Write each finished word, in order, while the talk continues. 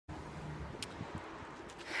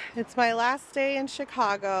It's my last day in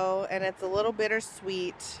Chicago, and it's a little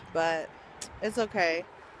bittersweet, but it's okay.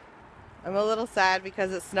 I'm a little sad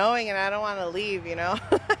because it's snowing and I don't want to leave, you know?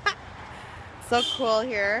 So cool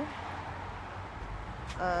here.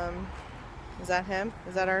 Is that him?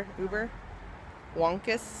 Is that our Uber?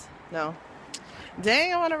 Wonkus? No.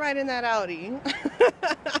 Dang, I want to ride in that Audi.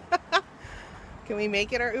 Can we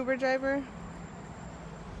make it our Uber driver?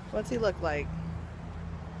 What's he look like?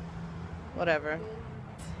 Whatever.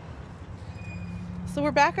 So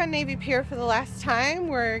we're back on Navy Pier for the last time.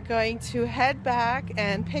 We're going to head back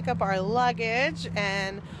and pick up our luggage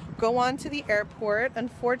and go on to the airport.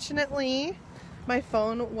 Unfortunately, my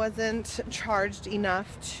phone wasn't charged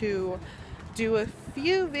enough to do a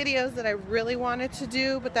few videos that I really wanted to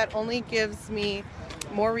do, but that only gives me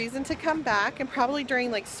more reason to come back, and probably during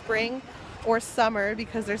like spring or summer,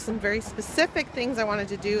 because there's some very specific things I wanted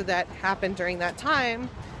to do that happened during that time.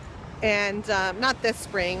 And not this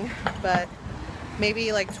spring, but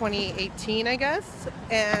maybe like 2018, I guess,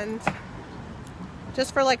 and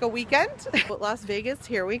just for like a weekend. Las Vegas,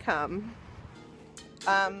 here we come.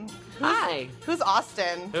 Hi. Who's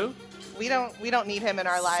Austin? Who? We don't need him in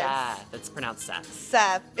our lives. Seth. It's pronounced Seth.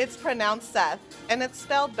 Seth. It's pronounced Seth, and it's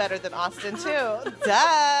spelled better than Austin too.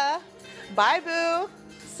 Duh. Bye, boo.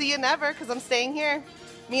 See you never, because I'm staying here.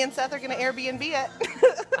 Me and Seth are gonna Airbnb it.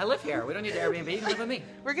 I live here. We don't need to Airbnb. You can live with me.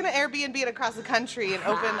 We're gonna Airbnb it across the country and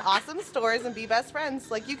open awesome stores and be best friends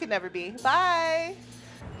like you could never be. Bye.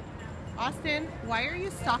 Austin, why are you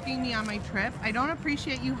stalking me on my trip? I don't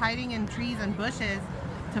appreciate you hiding in trees and bushes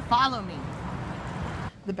to follow me.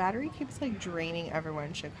 The battery keeps like draining everywhere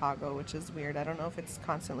in Chicago, which is weird. I don't know if it's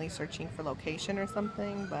constantly searching for location or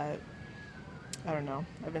something, but I don't know.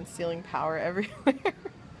 I've been stealing power everywhere.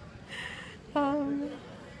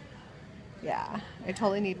 Yeah, I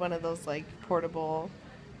totally need one of those like portable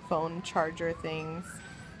phone charger things.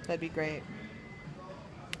 That'd be great.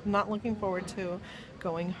 I'm not looking forward to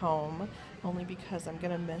going home, only because I'm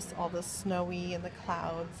gonna miss all the snowy and the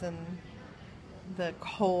clouds and the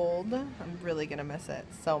cold. I'm really gonna miss it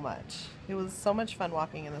so much. It was so much fun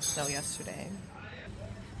walking in the snow yesterday.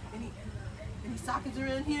 Any sockets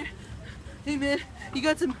around here? Hey man, you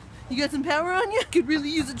got some power on you? Could really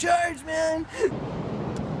use a charge, man.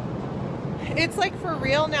 It's like for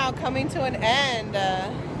real now, coming to an end.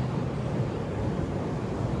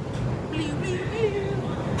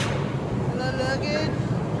 Hello, luggage.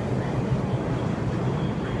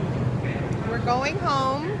 We're going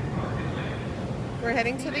home. We're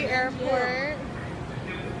heading to the airport.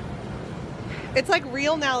 It's like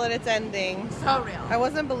real now that it's ending. So real. I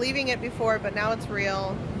wasn't believing it before, but now it's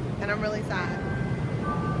real, and I'm really sad.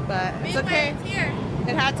 But it's okay. It's here.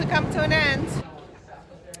 It had to come to an end.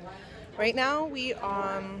 Right now we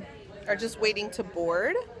are just waiting to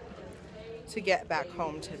board to get back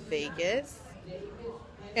home to Vegas.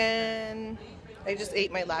 And I just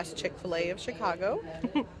ate my last Chick-fil-A of Chicago.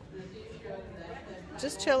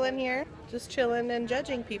 Just chilling here. Just chilling and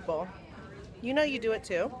judging people. You know you do it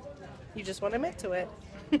too. You just won't admit to it.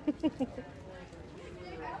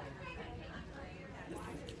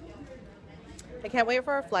 I can't wait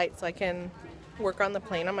for our flight so I can work on the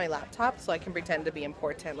plane on my laptop, so I can pretend to be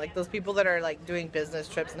important, like those people that are like doing business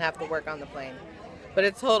trips and have to work on the plane, but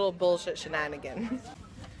it's total bullshit shenanigans.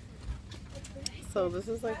 So this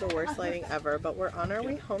is like the worst lighting ever, but we're on our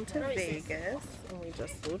way home to Vegas, and we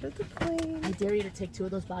just loaded the plane. I dare you to take 2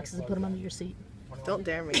 of those boxes and put them under your seat. Don't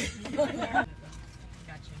dare me.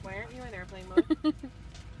 Why aren't you in airplane mode?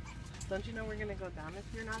 Don't you know we're gonna go down if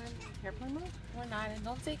you're not in airplane mode? We're not, and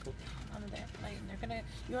don't take on the airplane. They're gonna.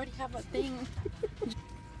 You already have a thing.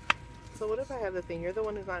 So what if I have the thing? You're the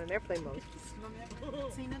one who's not in airplane mode.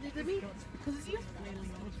 Say nothing to me, because it's you.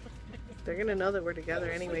 They're gonna know that we're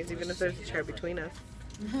together anyways, even if there's a chair between us.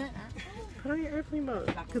 Put on your airplane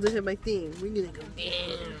mode, because I have my thing. We're gonna go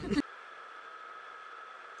down.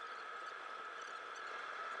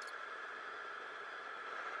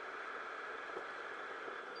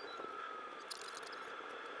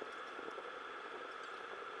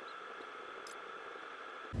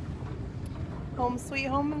 Home sweet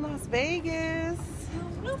home in Las Vegas.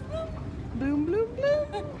 Bloom, bloom,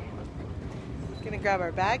 bloom. Gonna grab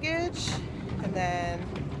our baggage, and then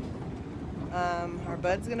our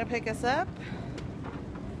bud's gonna pick us up,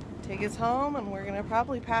 take us home, and we're gonna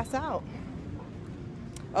probably pass out.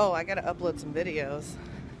 Oh, I gotta upload some videos.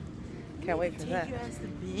 Can't wait for that.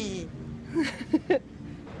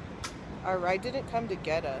 Our ride didn't come to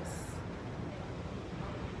get us.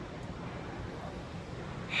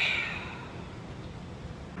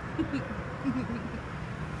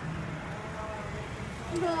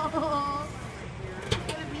 No.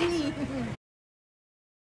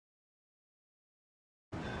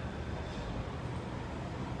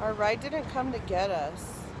 Our ride didn't come to get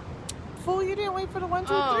us. Fool, you didn't wait for the 1, 2,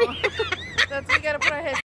 3. Oh. That's we gotta put our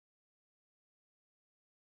heads